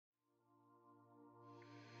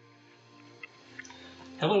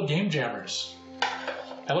Hello Game Jammers.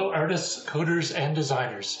 Hello artists, coders, and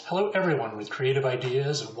designers. Hello everyone with creative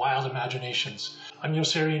ideas and wild imaginations. I'm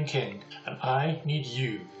Yossarian King, and I need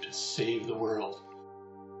you to save the world.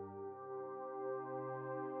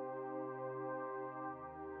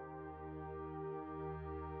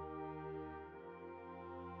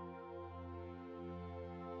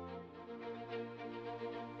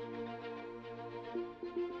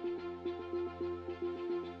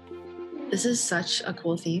 This is such a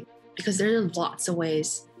cool theme because there are lots of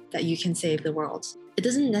ways that you can save the world. It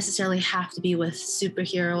doesn't necessarily have to be with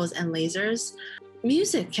superheroes and lasers.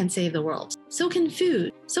 Music can save the world. So can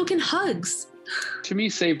food. So can hugs. To me,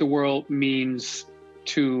 save the world means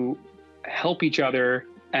to help each other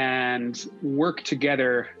and work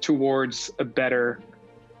together towards a better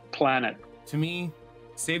planet. To me,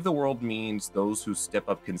 save the world means those who step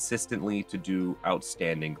up consistently to do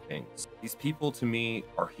outstanding things. These people, to me,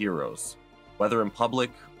 are heroes, whether in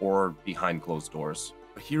public or behind closed doors.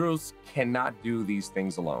 But heroes cannot do these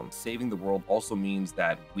things alone. Saving the world also means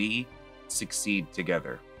that we succeed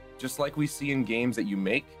together. Just like we see in games that you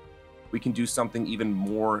make, we can do something even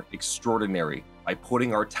more extraordinary by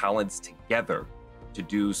putting our talents together to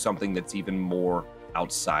do something that's even more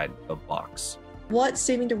outside the box. What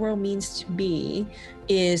saving the world means to me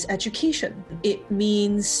is education. It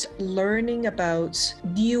means learning about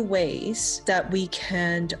new ways that we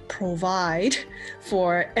can provide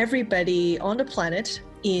for everybody on the planet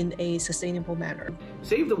in a sustainable manner.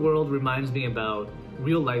 Save the world reminds me about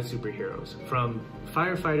real-life superheroes, from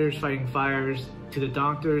firefighters fighting fires to the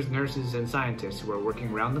doctors, nurses, and scientists who are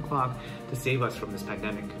working around the clock to save us from this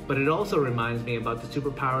pandemic. But it also reminds me about the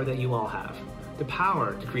superpower that you all have. The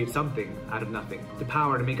power to create something out of nothing. The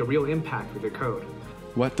power to make a real impact with your code.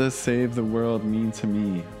 What does save the world mean to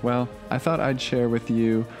me? Well, I thought I'd share with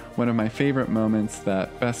you one of my favorite moments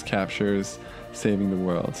that best captures saving the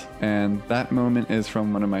world. And that moment is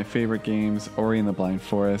from one of my favorite games, Ori and the Blind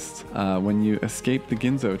Forest, when you escape the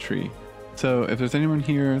Ginzo tree. So if there's anyone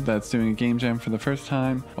here that's doing a game jam for the first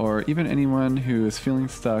time, or even anyone who is feeling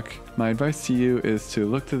stuck, my advice to you is to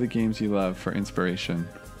look to the games you love for inspiration.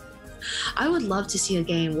 I would love to see a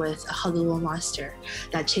game with a huggable monster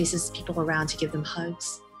that chases people around to give them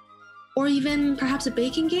hugs. Or even perhaps a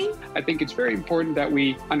baking game? I think it's very important that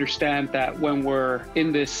we understand that when we're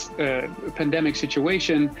in this pandemic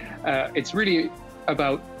situation, it's really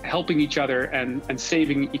about helping each other and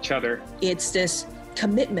saving each other. It's this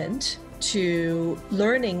commitment to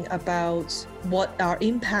learning about what our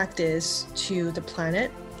impact is to the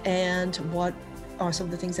planet and what are some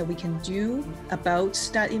of the things that we can do about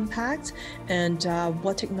that impact, and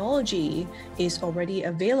what technology is already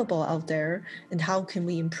available out there, and how can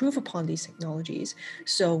we improve upon these technologies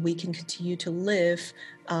so we can continue to live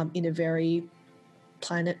in a very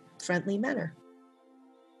planet-friendly manner.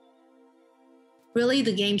 Really,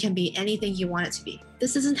 the game can be anything you want it to be.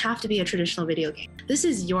 This doesn't have to be a traditional video game. This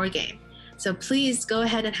is your game. So please go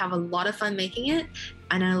ahead and have a lot of fun making it,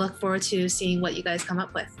 and I look forward to seeing what you guys come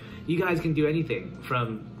up with. You guys can do anything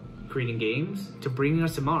from creating games to bringing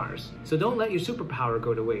us to Mars. So don't let your superpower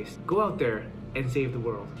go to waste. Go out there and save the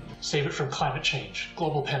world. Save it from climate change,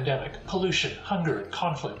 global pandemic, pollution, hunger, and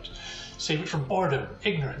conflict. Save it from boredom,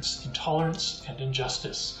 ignorance, intolerance, and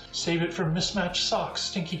injustice. Save it from mismatched socks,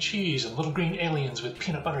 stinky cheese, and little green aliens with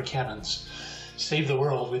peanut butter cannons. Save the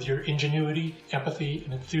world with your ingenuity, empathy,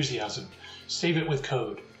 and enthusiasm. Save it with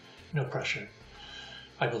code. No pressure.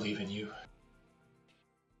 I believe in you.